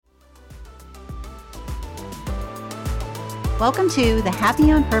Welcome to the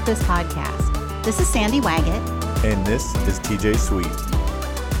Happy on Purpose podcast. This is Sandy Waggett. And this is TJ Sweet.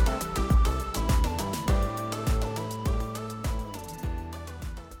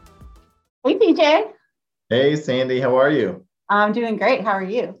 Hey, TJ. Hey, Sandy, how are you? I'm doing great. How are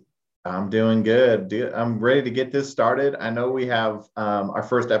you? I'm doing good. I'm ready to get this started. I know we have our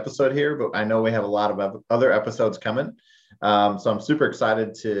first episode here, but I know we have a lot of other episodes coming. So I'm super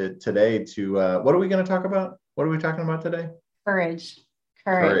excited today to, what are we going to talk about? What are we talking about today? Courage.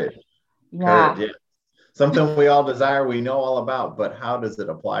 Courage. Yeah. Yeah. Something we all desire, we know all about, but how does it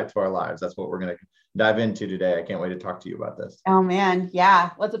apply to our lives? That's what we're going to dive into today. I can't wait to talk to you about this. Oh, man.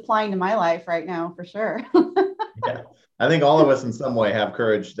 Yeah. What's applying to my life right now, for sure. Yeah. I think all of us in some way have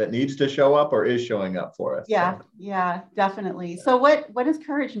courage that needs to show up or is showing up for us. Yeah. So. Yeah, definitely. So what does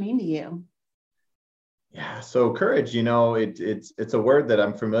courage mean to you? Yeah, so courage, it's a word that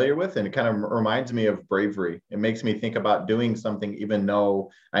I'm familiar with, and it kind of reminds me of bravery. It makes me think about doing something even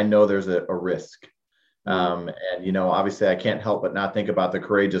though I know there's a risk. And obviously I can't help but not think about the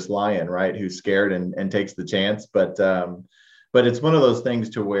courageous lion, right, who's scared and takes the chance. But it's one of those things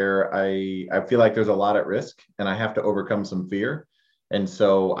to where I feel like there's a lot at risk and I have to overcome some fear. And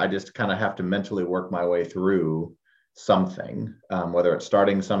so I just kind of have to mentally work my way through something, whether it's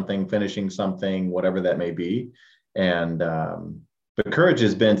starting something, finishing something, whatever that may be. And but courage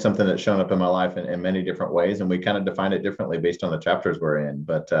has been something that's shown up in my life in many different ways, and we kind of define it differently based on the chapters we're in.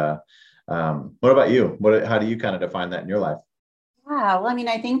 But what about you? How do you kind of define that in your life? Yeah, well, I mean,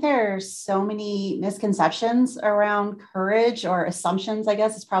 I think there's so many misconceptions around courage, or assumptions, I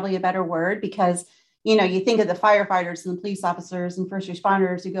guess is probably a better word, because you think of the firefighters and the police officers and first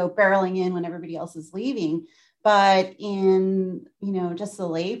responders who go barreling in when everybody else is leaving. But in, just the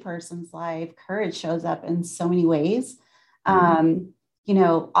lay person's life, courage shows up in so many ways.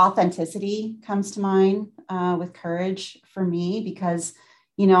 Authenticity comes to mind with courage for me, because,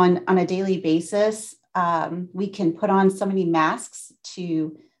 on a daily basis, we can put on so many masks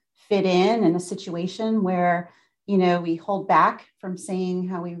to fit in a situation where, we hold back from saying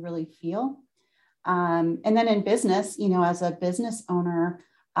how we really feel. And then in business, as a business owner,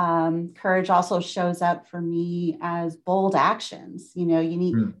 courage also shows up for me as bold actions. You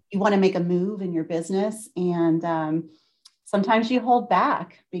want to make a move in your business, and sometimes you hold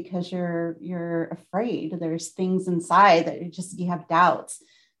back because you're afraid. There's things inside that you have doubts.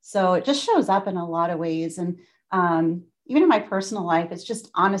 So it just shows up in a lot of ways. And even in my personal life, it's just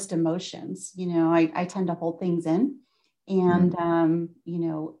honest emotions. I tend to hold things in, and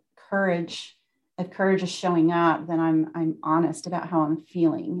courage. If courage is showing up, then I'm honest about how I'm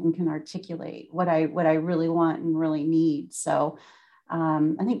feeling and can articulate what I really want and really need. So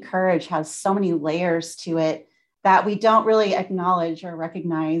I think courage has so many layers to it that we don't really acknowledge or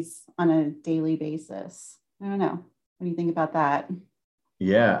recognize on a daily basis. I don't know. What do you think about that?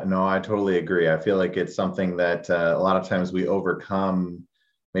 Yeah, no, I totally agree. I feel like it's something that a lot of times we overcome,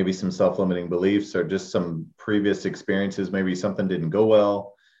 maybe some self-limiting beliefs or just some previous experiences. Maybe something didn't go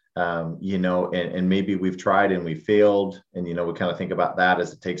well. And maybe we've tried and we failed, and we kind of think about that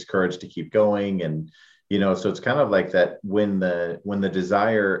as it takes courage to keep going. And so it's kind of like that when the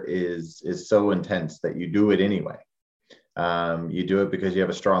desire is so intense that you do it anyway. You do it because you have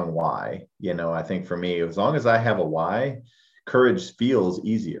a strong why. I think for me, as long as I have a why, courage feels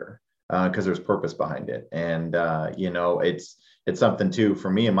easier because there's purpose behind it. And it's something too for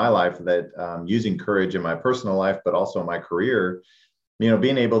me in my life that using courage in my personal life, but also in my career.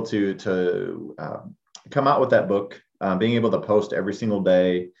 Being able to come out with that book, being able to post every single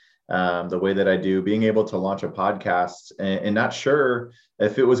day the way that I do, being able to launch a podcast and not sure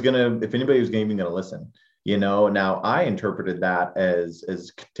if anybody was even going to listen. Now I interpreted that as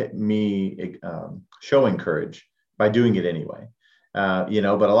me showing courage by doing it anyway. But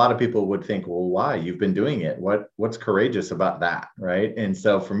a lot of people would think, well, why? You've been doing it. What's courageous about that, right? And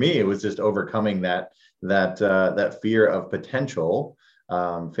so for me, it was just overcoming that fear of potential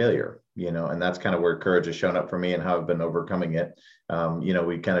failure, and that's kind of where courage has shown up for me and how I've been overcoming it.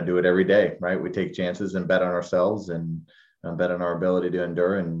 We kind of do it every day, right? We take chances and bet on ourselves and bet on our ability to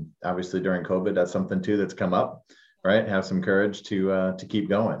endure. And obviously during COVID, that's something too that's come up, right? Have some courage to keep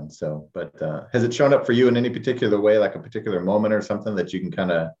going. So, but has it shown up for you in any particular way, like a particular moment or something that you can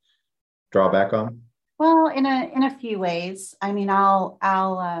kind of draw back on? Well, in a few ways. I mean, I'll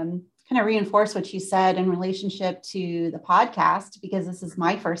kind of reinforce what you said in relationship to the podcast, because this is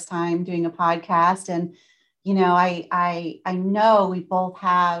my first time doing a podcast. And, I know we both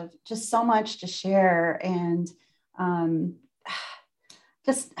have just so much to share, and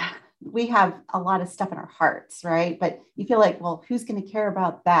we have a lot of stuff in our hearts, right? But you feel like, well, who's going to care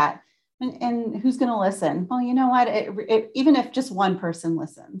about that? And who's going to listen? Well, you know what? Even if just one person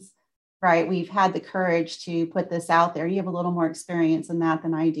listens, right? We've had the courage to put this out there. You have a little more experience in that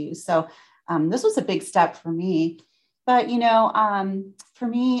than I do. So this was a big step for me. But, for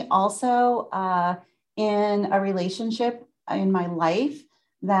me also in a relationship in my life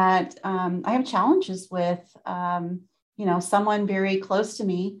that I have challenges with, someone very close to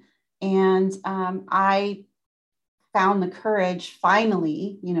me. And I found the courage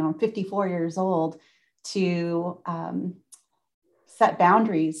finally, I'm 54 years old, to set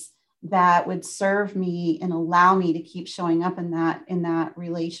boundaries that would serve me and allow me to keep showing up in that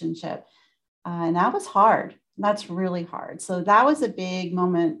relationship. And that was hard. That's really hard. So that was a big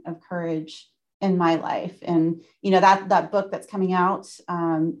moment of courage in my life. And, that book that's coming out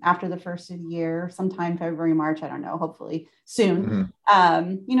after the first of the year, sometime February, March, I don't know, hopefully soon.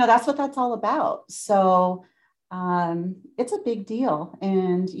 Mm-hmm. That's what that's all about. So it's a big deal.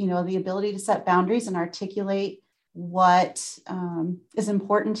 And, the ability to set boundaries and articulate what is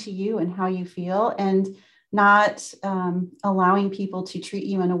important to you and how you feel, and not allowing people to treat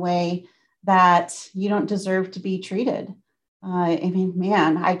you in a way that you don't deserve to be treated.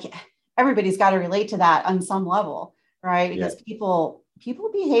 Everybody's got to relate to that on some level, right? Because people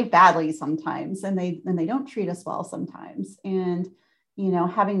behave badly sometimes, and they don't treat us well sometimes. And,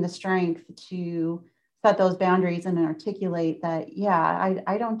 having the strength to set those boundaries and articulate that,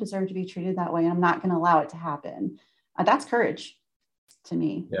 I don't deserve to be treated that way. I'm not going to allow it to happen. That's courage to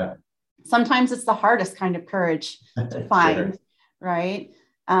me. Yeah. Sometimes it's the hardest kind of courage to find, sure. Right?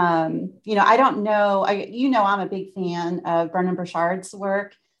 I don't know. I'm a big fan of Brennan Burchard's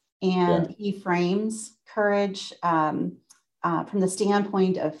work, and he frames courage from the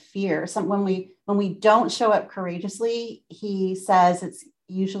standpoint of fear. So when we don't show up courageously, he says it's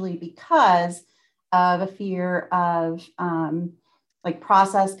usually because of a fear of like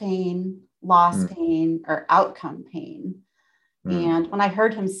process pain, loss pain, or outcome pain. And when I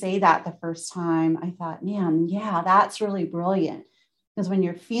heard him say that the first time, I thought, man, that's really brilliant. Because when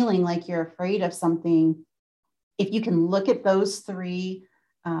you're feeling like you're afraid of something, if you can look at those three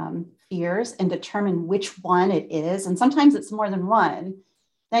fears and determine which one it is, and sometimes it's more than one,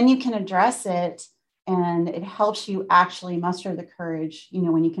 then you can address it, and it helps you actually muster the courage,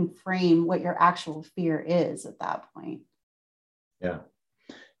 when you can frame what your actual fear is at that point. Yeah.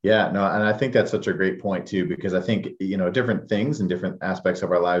 Yeah, no, and I think that's such a great point too, because I think, different things and different aspects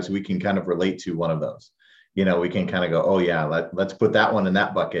of our lives, we can kind of relate to one of those. We can kind of go, oh yeah, let's put that one in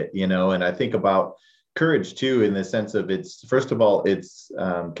that bucket, and I think about courage too, in the sense of it's, first of all, it's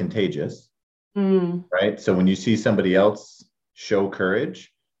contagious, right? So when you see somebody else show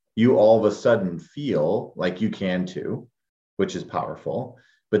courage, you all of a sudden feel like you can too, which is powerful,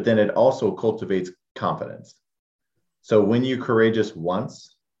 but then it also cultivates confidence. So when you're courageous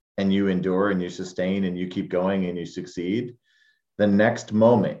once and you endure and you sustain and you keep going and you succeed, the next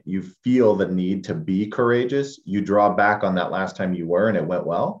moment you feel the need to be courageous, you draw back on that last time you were and it went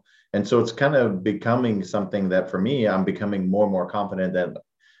well. And so it's kind of becoming something that, for me, I'm becoming more and more confident that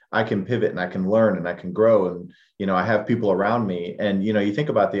I can pivot and I can learn and I can grow. And, I have people around me. And, you think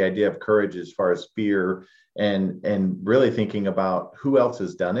about the idea of courage as far as fear and really thinking about who else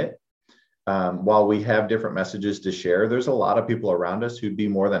has done it. While we have different messages to share, there's a lot of people around us who'd be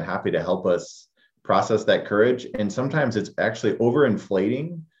more than happy to help us process that courage. And sometimes it's actually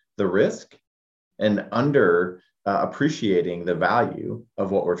overinflating the risk and under appreciating the value of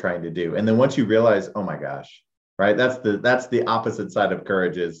what we're trying to do. And then once you realize, oh my gosh, right, that's the opposite side of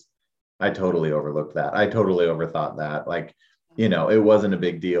courage, is I totally overlooked that. I totally overthought that. Like, it wasn't a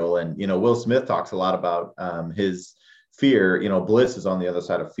big deal. And, Will Smith talks a lot about his fear. Bliss is on the other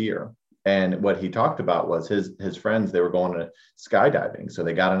side of fear. And what he talked about was his friends, they were going to skydiving. So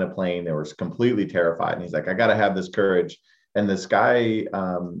they got on a plane, they were completely terrified. And he's like, I got to have this courage. And the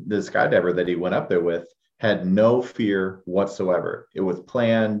skydiver that he went up there with had no fear whatsoever. It was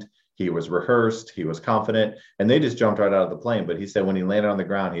planned. He was rehearsed. He was confident, and they just jumped right out of the plane. But he said when he landed on the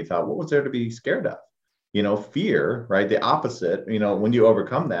ground, he thought, what was there to be scared of? Fear, right? The opposite, when you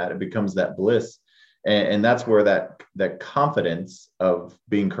overcome that, it becomes that bliss. And that's where that confidence of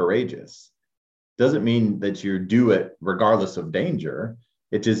being courageous doesn't mean that you do it regardless of danger.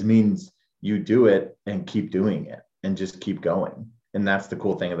 It just means you do it and keep doing it and just keep going. And that's the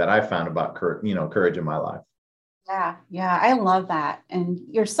cool thing that I found about courage in my life. Yeah, I love that. And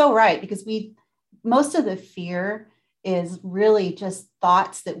you're so right, because most of the fear is really just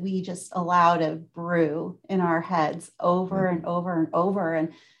thoughts that we just allow to brew in our heads over and over and over.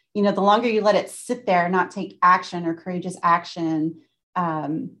 And the longer you let it sit there and not take action or courageous action,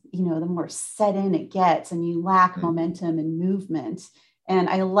 the more set in it gets, and you lack momentum and movement. And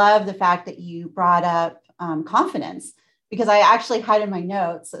I love the fact that you brought up confidence, because I actually had in my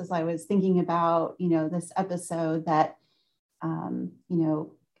notes as I was thinking about, this episode that,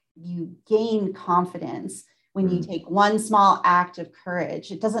 you gain confidence when you take one small act of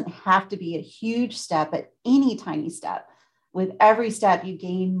courage. It doesn't have to be a huge step, but any tiny step. With every step, you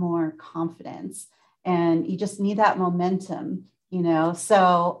gain more confidence, and you just need that momentum,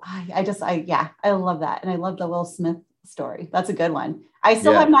 So I love that. And I love the Will Smith story. That's a good one. I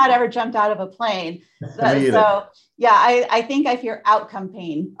still have not ever jumped out of a plane. So yeah, I think I fear outcome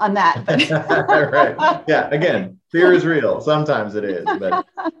pain on that. Right. Yeah. Again, fear is real. Sometimes it is, but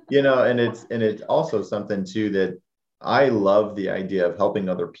and it's also something too that I love the idea of helping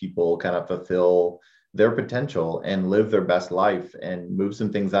other people kind of fulfill their potential and live their best life and move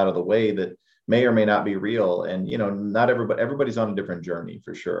some things out of the way that may or may not be real. And, not everybody's on a different journey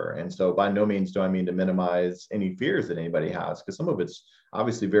for sure. And so by no means do I mean to minimize any fears that anybody has, because some of it's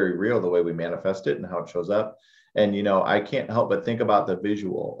obviously very real, the way we manifest it and how it shows up. And, I can't help but think about the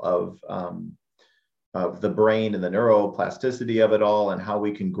visual of the brain and the neuroplasticity of it all, and how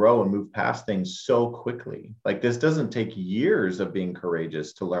we can grow and move past things so quickly. Like, this doesn't take years of being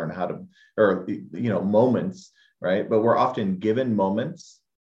courageous to learn how to, or, moments, right? But we're often given moments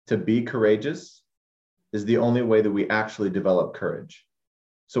to be courageous is the only way that we actually develop courage.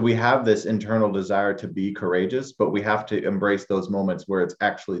 So we have this internal desire to be courageous, but we have to embrace those moments where it's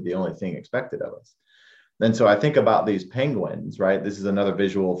actually the only thing expected of us. And so I think about these penguins, right? This is another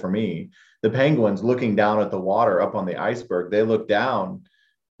visual for me. The penguins looking down at the water up on the iceberg, they look down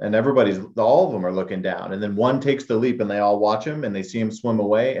and all of them are looking down. And then one takes the leap and they all watch him and they see him swim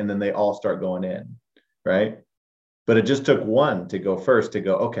away. And then they all start going in, right? But it just took one to go first, to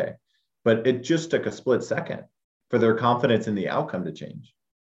go, okay. But it just took a split second for their confidence in the outcome to change.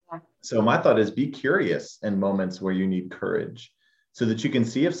 Yeah. So my thought is, be curious in moments where you need courage, so that you can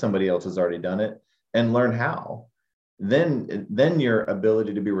see if somebody else has already done it and learn how. Then your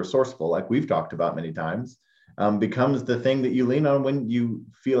ability to be resourceful, like we've talked about many times, becomes the thing that you lean on when you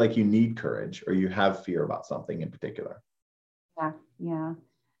feel like you need courage or you have fear about something in particular. Yeah.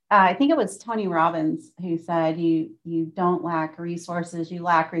 I think it was Tony Robbins who said, you don't lack resources, you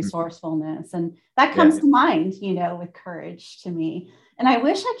lack resourcefulness. And that comes to mind, with courage to me. And I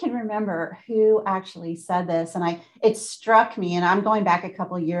wish I could remember who actually said this. And it struck me, and I'm going back a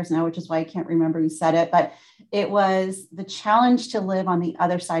couple of years now, which is why I can't remember who said it, but it was the challenge to live on the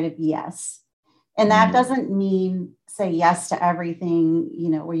other side of yes. And that doesn't mean say yes to everything,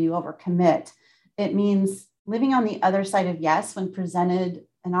 where you overcommit. It means living on the other side of yes when presented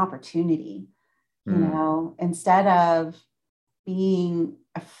an opportunity, instead of being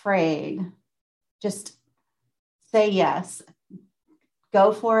afraid, just say yes,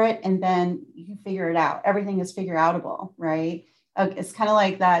 go for it. And then you figure it out. Everything is figure outable, right? It's kind of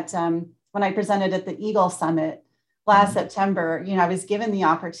like that. When I presented at the Eagle Summit last September, I was given the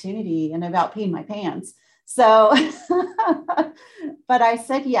opportunity and about peeing my pants. So, but I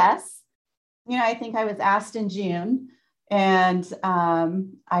said yes. I think I was asked in June. And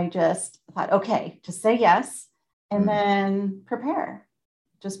I just thought, okay, just say yes, and then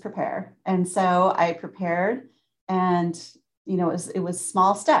just prepare. And so I prepared, and, it was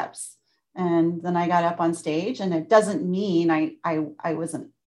small steps. And then I got up on stage, and it doesn't mean I wasn't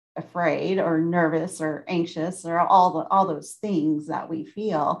afraid or nervous or anxious or all those things that we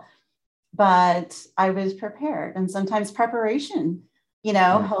feel, but I was prepared. And sometimes preparation,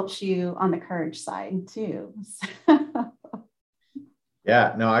 helps you on the courage side too.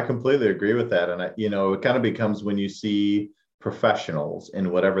 Yeah, no, I completely agree with that. And, it kind of becomes when you see professionals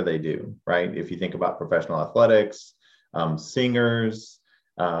in whatever they do, right? If you think about professional athletics, singers,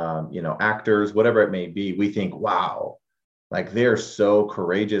 actors, whatever it may be, we think, wow, like they're so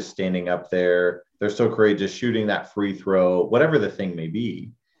courageous standing up there. They're so courageous shooting that free throw, whatever the thing may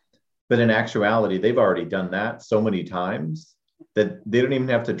be. But in actuality, they've already done that so many times that they don't even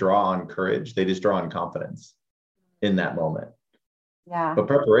have to draw on courage. They just draw on confidence in that moment. Yeah. But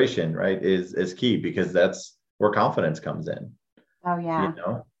preparation, right, is key, because that's where confidence comes in. Oh yeah.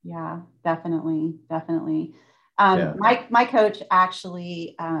 Yeah, definitely. My coach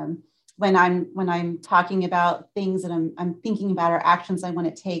actually, when I'm talking about things that I'm thinking about, or actions I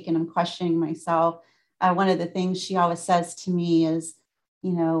want to take, and I'm questioning myself, one of the things she always says to me is,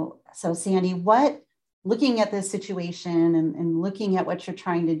 so Sandy, looking at this situation and looking at what you're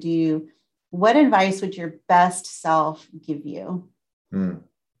trying to do, what advice would your best self give you?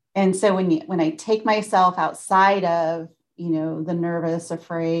 And so when I take myself outside of, the nervous,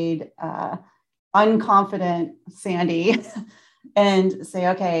 afraid, unconfident Sandy and say,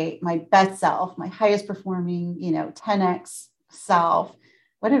 okay, my best self, my highest performing, 10x self,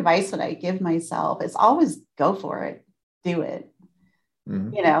 what advice would I give myself? It's always go for it, do it.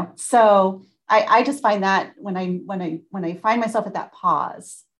 So I just find that when I find myself at that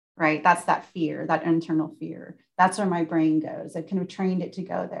pause, right, that's that fear, that internal fear, that's where my brain goes. I've kind of trained it to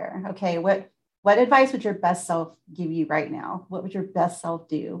go there. Okay, what advice would your best self give you right now? What would your best self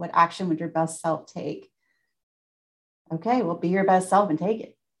do? What action would your best self take? Okay, well, be your best self and take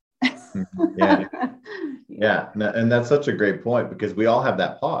it. Yeah. Yeah. And that's such a great point, because we all have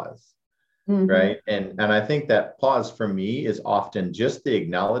that pause. Right. And I think that pause for me is often just the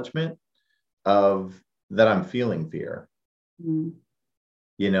acknowledgement of that I'm feeling fear,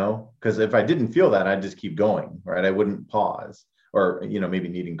 because if I didn't feel that, I'd just keep going, right? I wouldn't pause, or, maybe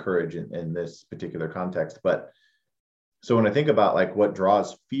needing courage in this particular context. But so when I think about like what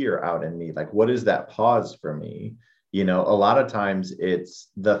draws fear out in me, like what is that pause for me? A lot of times it's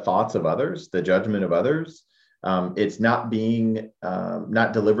the thoughts of others, the judgment of others. It's not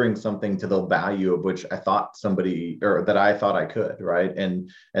not delivering something to the value of which I thought somebody, or that I thought I could, right? And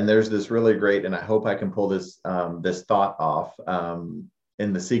there's this really great, and I hope I can pull this thought off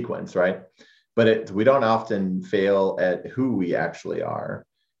in the sequence, right? But we don't often fail at who we actually are.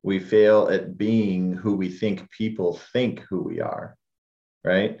 We fail at being who we think people think who we are,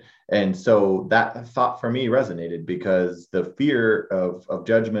 right? And so that thought for me resonated, because the fear of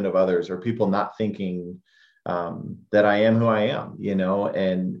judgment of others, or people not thinking that I am who I am,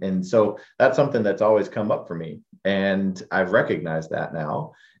 and so that's something that's always come up for me, and I've recognized that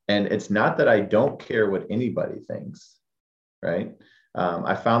now. And it's not that I don't care what anybody thinks, right?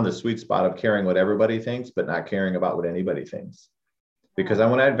 I found the sweet spot of caring what everybody thinks, but not caring about what anybody thinks, because I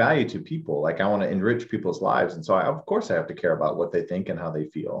want to add value to people. Like I want to enrich people's lives, and so of course I have to care about what they think and how they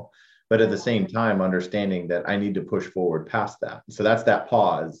feel, but at the same time understanding that I need to push forward past that. So that's that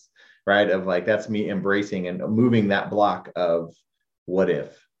pause, right? Of like, that's me embracing and moving that block of what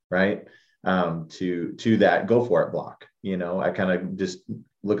if, right? To that go for it block. I kind of just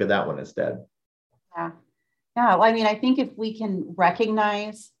look at that one instead. Yeah. Yeah. Well, I mean, I think if we can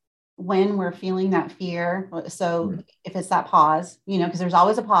recognize when we're feeling that fear, so if it's that pause, because there's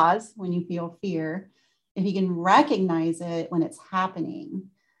always a pause when you feel fear, if you can recognize it when it's happening,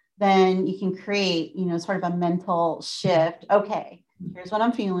 then you can create, sort of a mental shift. Okay, here's what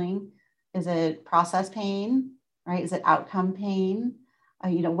I'm feeling. Is it process pain, right? Is it outcome pain?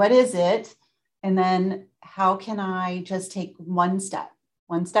 What is it? And then how can I just take one step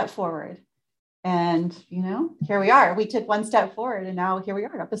forward? And, here we are. We took one step forward, and now here we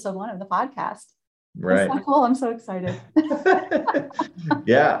are, episode 1 of the podcast. Right. That's so cool. I'm so excited.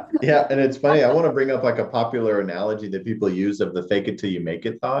 Yeah. Yeah. And it's funny. I want to bring up like a popular analogy that people use of the fake it till you make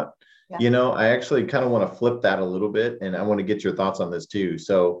it thought. Yeah. I actually kind of want to flip that a little bit, and I want to get your thoughts on this too.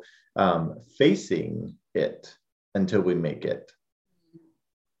 So facing it until we make it,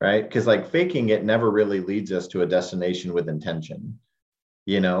 right? Because like faking it never really leads us to a destination with intention.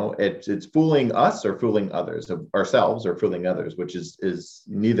 It's fooling us or fooling others, ourselves or fooling others, which is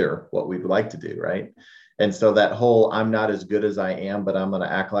neither what we would like to do, right? And so that whole I'm not as good as I am, but I'm going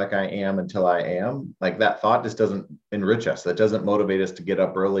to act like I am until I am, like that thought just doesn't enrich us. That doesn't motivate us to get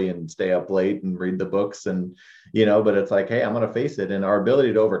up early and stay up late and read the books. And, but it's like, hey, I'm going to face it. And our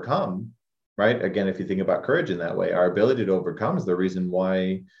ability to overcome, right? Again, if you think about courage in that way, our ability to overcome is the reason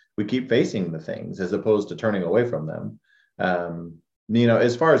why we keep facing the things as opposed to turning away from them.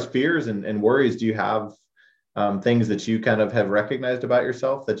 As far as fears and worries, do you have things that you kind of have recognized about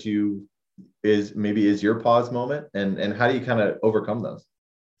yourself that is your pause moment, and how do you kind of overcome those?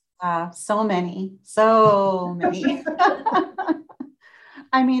 So many.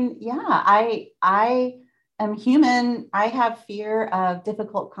 I mean, yeah, I am human. I have fear of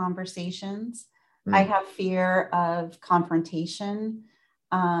difficult conversations. I have fear of confrontation.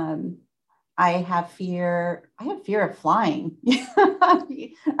 I have fear of flying.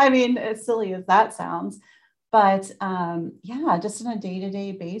 I mean, as silly as that sounds, but just on a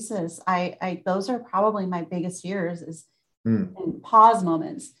day-to-day basis, those are probably my biggest fears, is in pause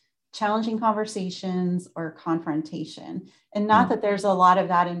moments, challenging conversations or confrontation. And not that there's a lot of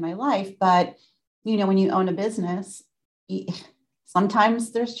that in my life, but when you own a business,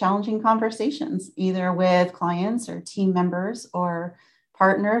 sometimes there's challenging conversations, either with clients or team members or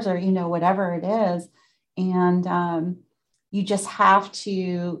partners or, whatever it is. And you just have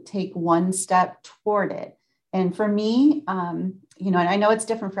to take one step toward it. And for me, and I know it's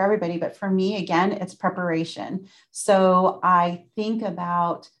different for everybody, but for me, again, it's preparation. So I think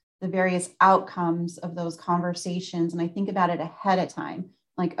about the various outcomes of those conversations, and I think about it ahead of time.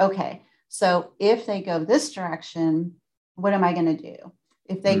 Like, okay, so if they go this direction, what am I going to do?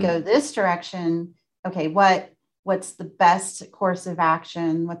 If they go this direction, okay, what what's the best course of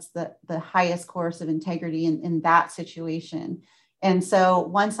action, what's the highest course of integrity in that situation. And so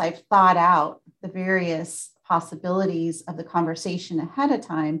once I've thought out the various possibilities of the conversation ahead of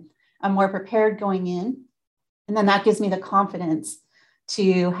time, I'm more prepared going in. And then that gives me the confidence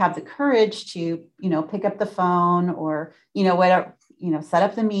to have the courage to, pick up the phone or, whatever, set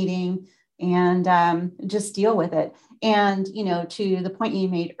up the meeting and just deal with it. And, to the point you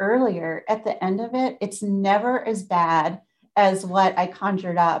made earlier, at the end of it, it's never as bad as what I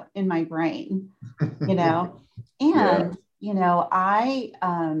conjured up in my brain, and,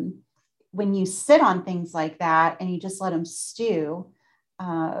 when you sit on things like that and you just let them stew,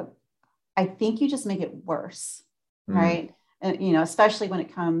 I think you just make it worse, right? And, especially when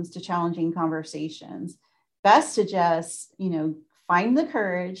it comes to challenging conversations, best to just, find the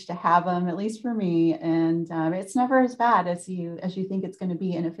courage to have them, at least for me. And it's never as bad as you think it's going to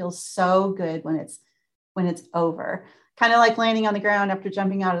be. And it feels so good when it's over, kind of like landing on the ground after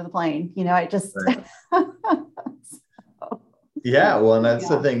jumping out of the plane, it just, right. Yeah, well, and that's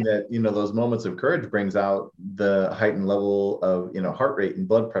the thing that, those moments of courage brings out the heightened level of, heart rate and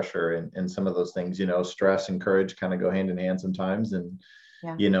blood pressure and some of those things, stress and courage kind of go hand in hand sometimes. And,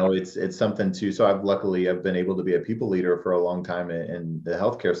 it's something too. So I've been able to be a people leader for a long time in the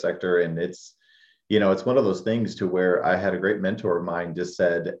healthcare sector. And it's one of those things to where I had a great mentor of mine just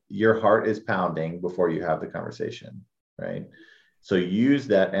said, your heart is pounding before you have the conversation, right? So use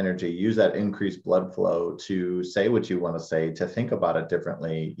that energy, use that increased blood flow to say what you want to say, to think about it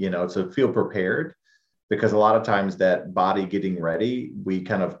differently, to feel prepared, because a lot of times that body getting ready, we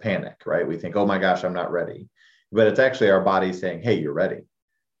kind of panic, right? We think, oh my gosh, I'm not ready. But it's actually our body saying, hey, you're ready.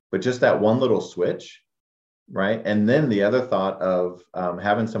 But just that one little switch, right? And then the other thought of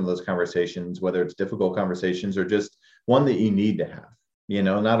having some of those conversations, whether it's difficult conversations or just one that you need to have,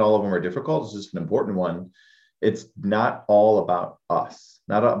 not all of them are difficult. It's just an important one. It's not all about us,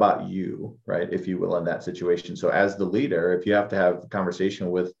 not about you, right? If you will, in that situation. So as the leader, if you have to have a conversation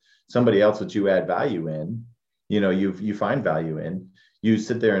with somebody else that you add value in, you find value in, you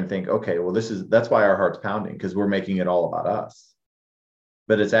sit there and think, okay, well, that's why our heart's pounding, because we're making it all about us.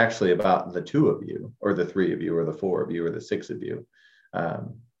 But it's actually about the two of you, or the three of you, or the four of you, or the six of you.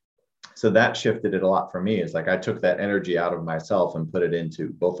 So that shifted it a lot for me. It's like I took that energy out of myself and put it into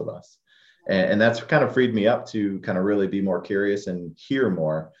both of us. And that's kind of freed me up to kind of really be more curious and hear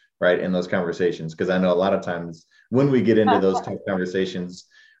more, right, in those conversations. Because I know a lot of times when we get into those tough conversations,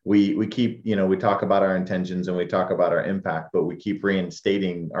 we keep, we talk about our intentions and we talk about our impact, but we keep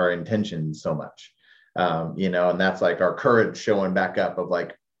reinstating our intentions so much, and that's like our courage showing back up of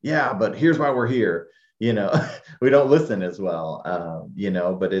like, yeah, but here's why we're here. We don't listen as well,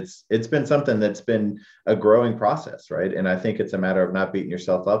 but it's been something that's been a growing process, right? And I think it's a matter of not beating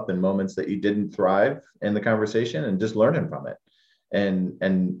yourself up in moments that you didn't thrive in the conversation and just learning from it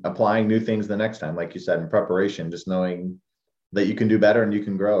and applying new things the next time, like you said, in preparation, just knowing that you can do better and you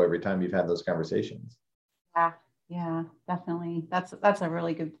can grow every time you've had those conversations. Yeah, definitely. That's a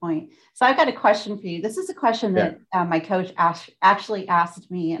really good point. So I've got a question for you. This is a question that my coach actually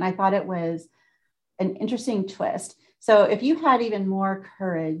asked me, and I thought it was an interesting twist. So if you had even more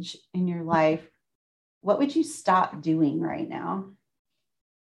courage in your life, what would you stop doing right now?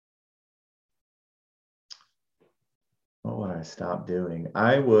 What would I stop doing?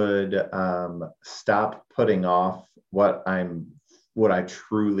 I would stop putting off what I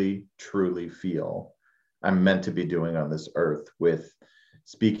truly, truly feel I'm meant to be doing on this earth, with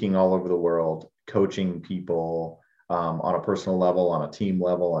speaking all over the world, coaching people, on a personal level, on a team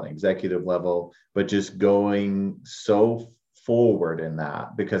level, on an executive level, but just going so forward in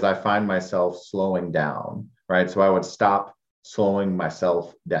that, because I find myself slowing down, right? So I would stop slowing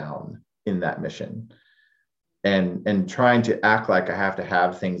myself down in that mission and trying to act like I have to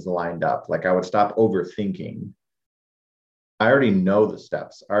have things lined up. Like I would stop overthinking. I already know the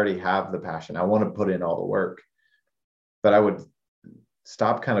steps. I already have the passion. I want to put in all the work, but I would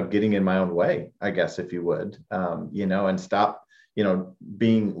stop kind of getting in my own way, I guess, if you would, and stop,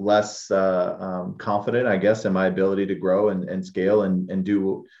 being less confident, I guess, in my ability to grow and scale and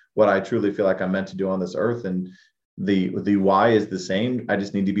do what I truly feel like I'm meant to do on this earth. And the why is the same. I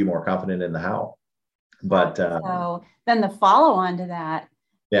just need to be more confident in the how. But so then the follow on to that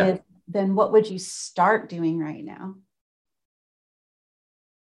is, then what would you start doing right now?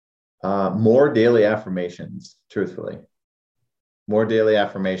 More daily affirmations, truthfully. More daily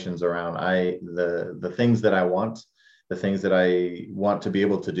affirmations around the things that I want, the things that I want to be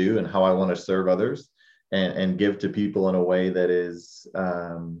able to do, and how I want to serve others and give to people in a way that is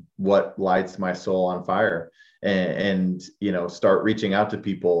what lights my soul on fire. and start reaching out to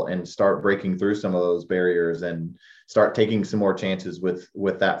people and start breaking through some of those barriers and start taking some more chances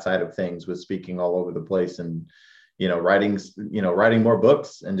with that side of things, with speaking all over the place and writing more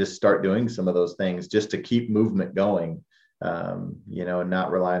books, and just start doing some of those things just to keep movement going, and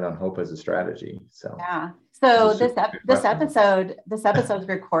not relying on hope as a strategy. So yeah. So this episode's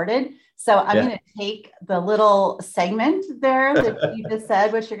recorded. So I'm going to take the little segment there that you just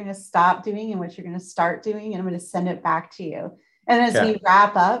said, what you're going to stop doing and what you're going to start doing, and I'm going to send it back to you. And as we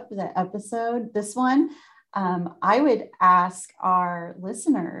wrap up the episode, this one, I would ask our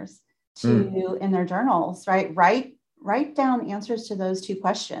listeners to, in their journals, write down answers to those two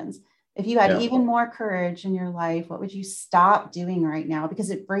questions. If you had even more courage in your life, what would you stop doing right now? Because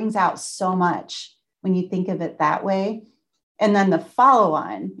it brings out so much when you think of it that way. And then the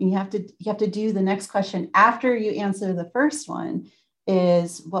follow-on, you have to do the next question after you answer the first one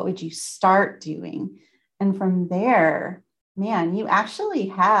is, what would you start doing? And from there, man, you actually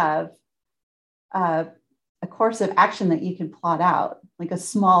have a course of action that you can plot out, like a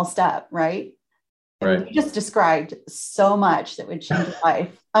small step, right? And you just described so much that would change your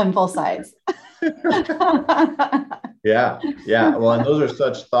life on both sides. Yeah. Well, and those are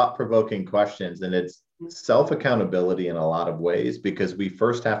such thought-provoking questions, and it's self-accountability in a lot of ways, because we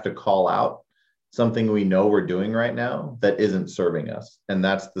first have to call out something we know we're doing right now that isn't serving us. And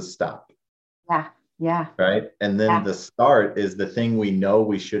that's the stop. Yeah. Right. And then the start is the thing we know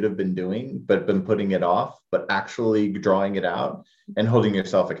we should have been doing, but been putting it off, but actually drawing it out and holding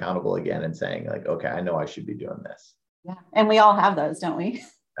yourself accountable again and saying, like, okay, I know I should be doing this. Yeah. And we all have those, don't we?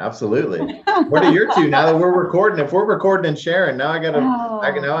 Absolutely. What are your two now that we're recording? If we're recording and sharing, now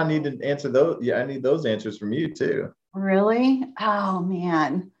I need to answer those. Yeah, I need those answers from you too. Really? Oh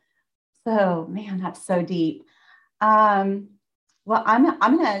man. So man, that's so deep. Well, I'm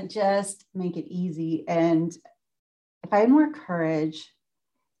gonna just make it easy. And if I had more courage,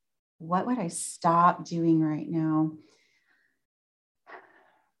 what would I stop doing right now?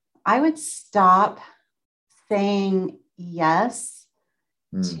 I would stop saying yes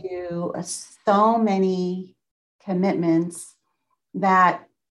to so many commitments that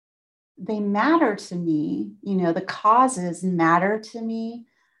they matter to me. The causes matter to me,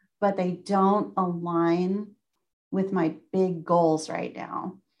 but they don't align with my big goals right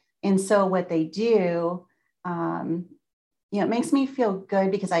now. And so what they do, it makes me feel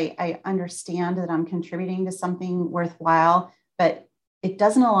good because I understand that I'm contributing to something worthwhile, but it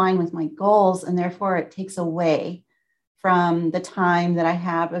doesn't align with my goals. And therefore it takes away from the time that I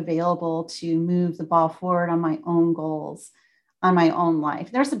have available to move the ball forward on my own goals, on my own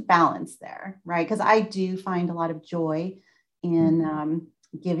life. There's a balance there, right? Because I do find a lot of joy in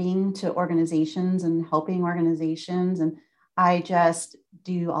giving to organizations and helping organizations. And I just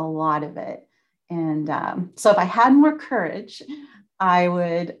do a lot of it. And so if I had more courage, I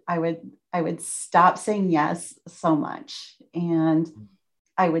would stop saying yes so much. And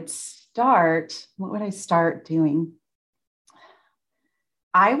I would what would I start doing?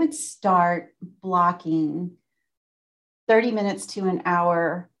 I would start blocking 30 minutes to an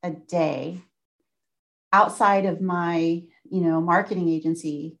hour a day outside of my marketing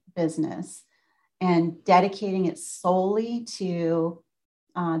agency business and dedicating it solely to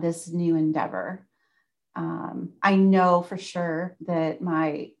this new endeavor. I know for sure that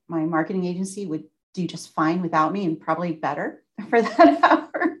my marketing agency would do just fine without me, and probably better for that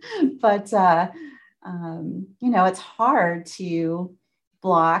hour. But it's hard to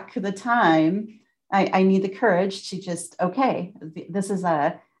block the time. I need the courage to just, okay, this is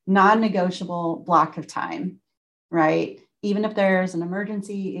a non-negotiable block of time, right? Even if there's an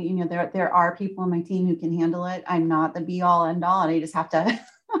emergency, there are people on my team who can handle it. I'm not the be all end all, and I just have to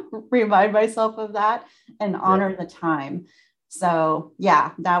remind myself of that and honor the time. So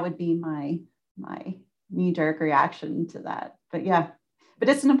yeah, that would be my knee-jerk reaction to that. But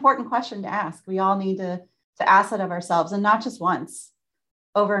it's an important question to ask. We all need to ask it of ourselves, and not just once,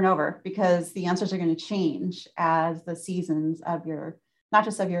 over and over, because the answers are going to change as the seasons of not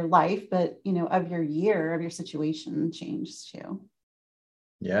just of your life, but of your year, of your situation changes too.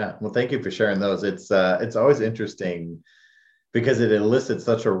 Yeah. Well, thank you for sharing those. It's always interesting because it elicits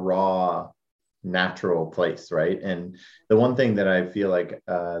such a raw, natural place, right? And the one thing that I feel like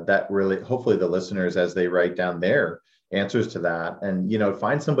that really, hopefully the listeners, as they write down their answers to that, and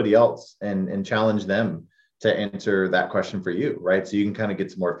find somebody else and challenge them to answer that question for you, right? So you can kind of get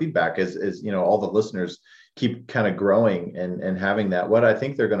some more feedback as all the listeners keep kind of growing and having that. What I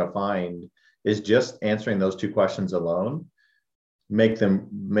think they're going to find is just answering those two questions alone make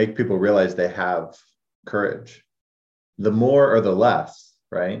people realize they have courage. The more or the less,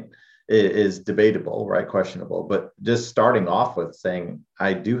 right, is debatable, right? Questionable. But just starting off with saying,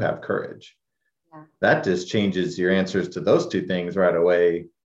 I do have courage, that just changes your answers to those two things right away,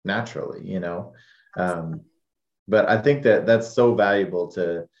 naturally, but I think that that's so valuable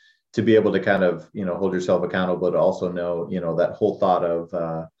to be able to kind of, hold yourself accountable, but also know, that whole thought of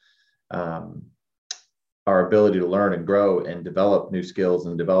our ability to learn and grow and develop new skills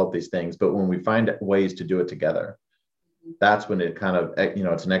and develop these things. But when we find ways to do it together, that's when it kind of,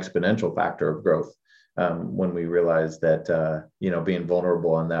 it's an exponential factor of growth. When we realize that, being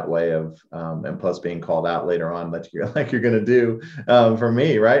vulnerable in that way of, and plus being called out later on, that you're going to do, for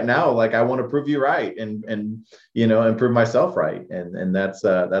me right now, like, I want to prove you right and prove myself right. And that's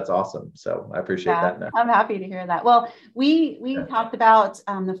awesome. So I appreciate that. Now. I'm happy to hear that. Well, we talked about,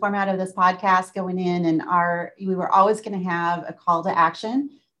 the format of this podcast going in, and we were always going to have a call to action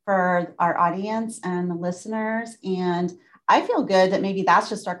for our audience and the listeners. And I feel good that maybe that's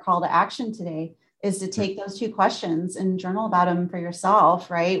just our call to action today, is to take those two questions and journal about them for yourself,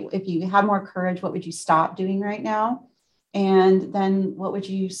 right? If you have more courage, what would you stop doing right now? And then what would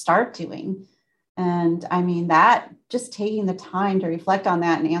you start doing? And I mean, that just taking the time to reflect on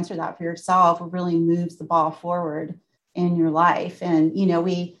that and answer that for yourself really moves the ball forward in your life. And,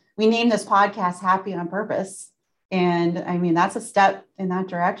 we named this podcast Happy on Purpose. And I mean, that's a step in that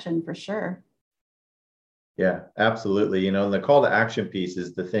direction for sure. Yeah, absolutely. And the call to action piece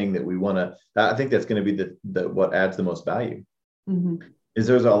is the thing that we want to, I think that's going to be the what adds the most value. Mm-hmm. Is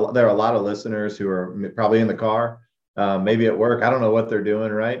there are a lot of listeners who are probably in the car, maybe at work. I don't know what they're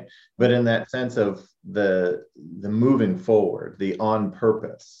doing, right? But in that sense of the moving forward, the on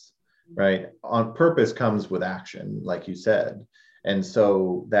purpose, right? On purpose comes with action, like you said. And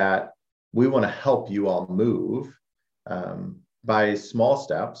so that we want to help you all move by small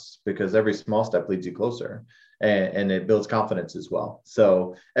steps, because every small step leads you closer, and it builds confidence as well.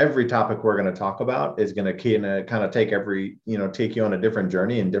 So every topic we're going to talk about is going to kind of take take you on a different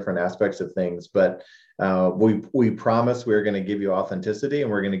journey in different aspects of things. But we promise we're going to give you authenticity,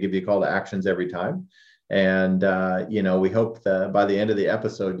 and we're going to give you call to actions every time. And, we hope that by the end of the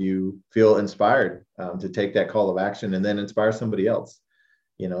episode, you feel inspired to take that call of action and then inspire somebody else.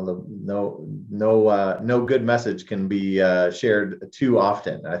 No good message can be shared too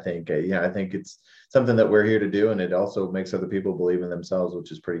often. I think, I think it's something that we're here to do, and it also makes other people believe in themselves,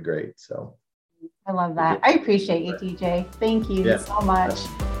 which is pretty great. So I love that. I appreciate you, TJ. Thank you so much.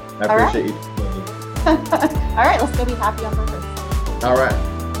 I appreciate you. All right, let's go be happy on purpose. All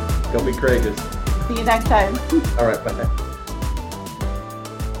right, go be courageous. See you next time. All right, bye.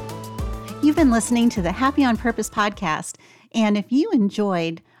 You've been listening to the Happy on Purpose podcast. And if you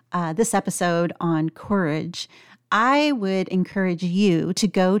enjoyed this episode on courage, I would encourage you to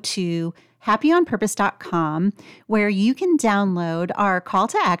go to happyonpurpose.com, where you can download our call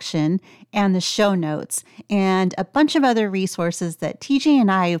to action and the show notes and a bunch of other resources that TJ and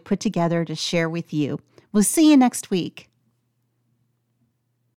I have put together to share with you. We'll see you next week.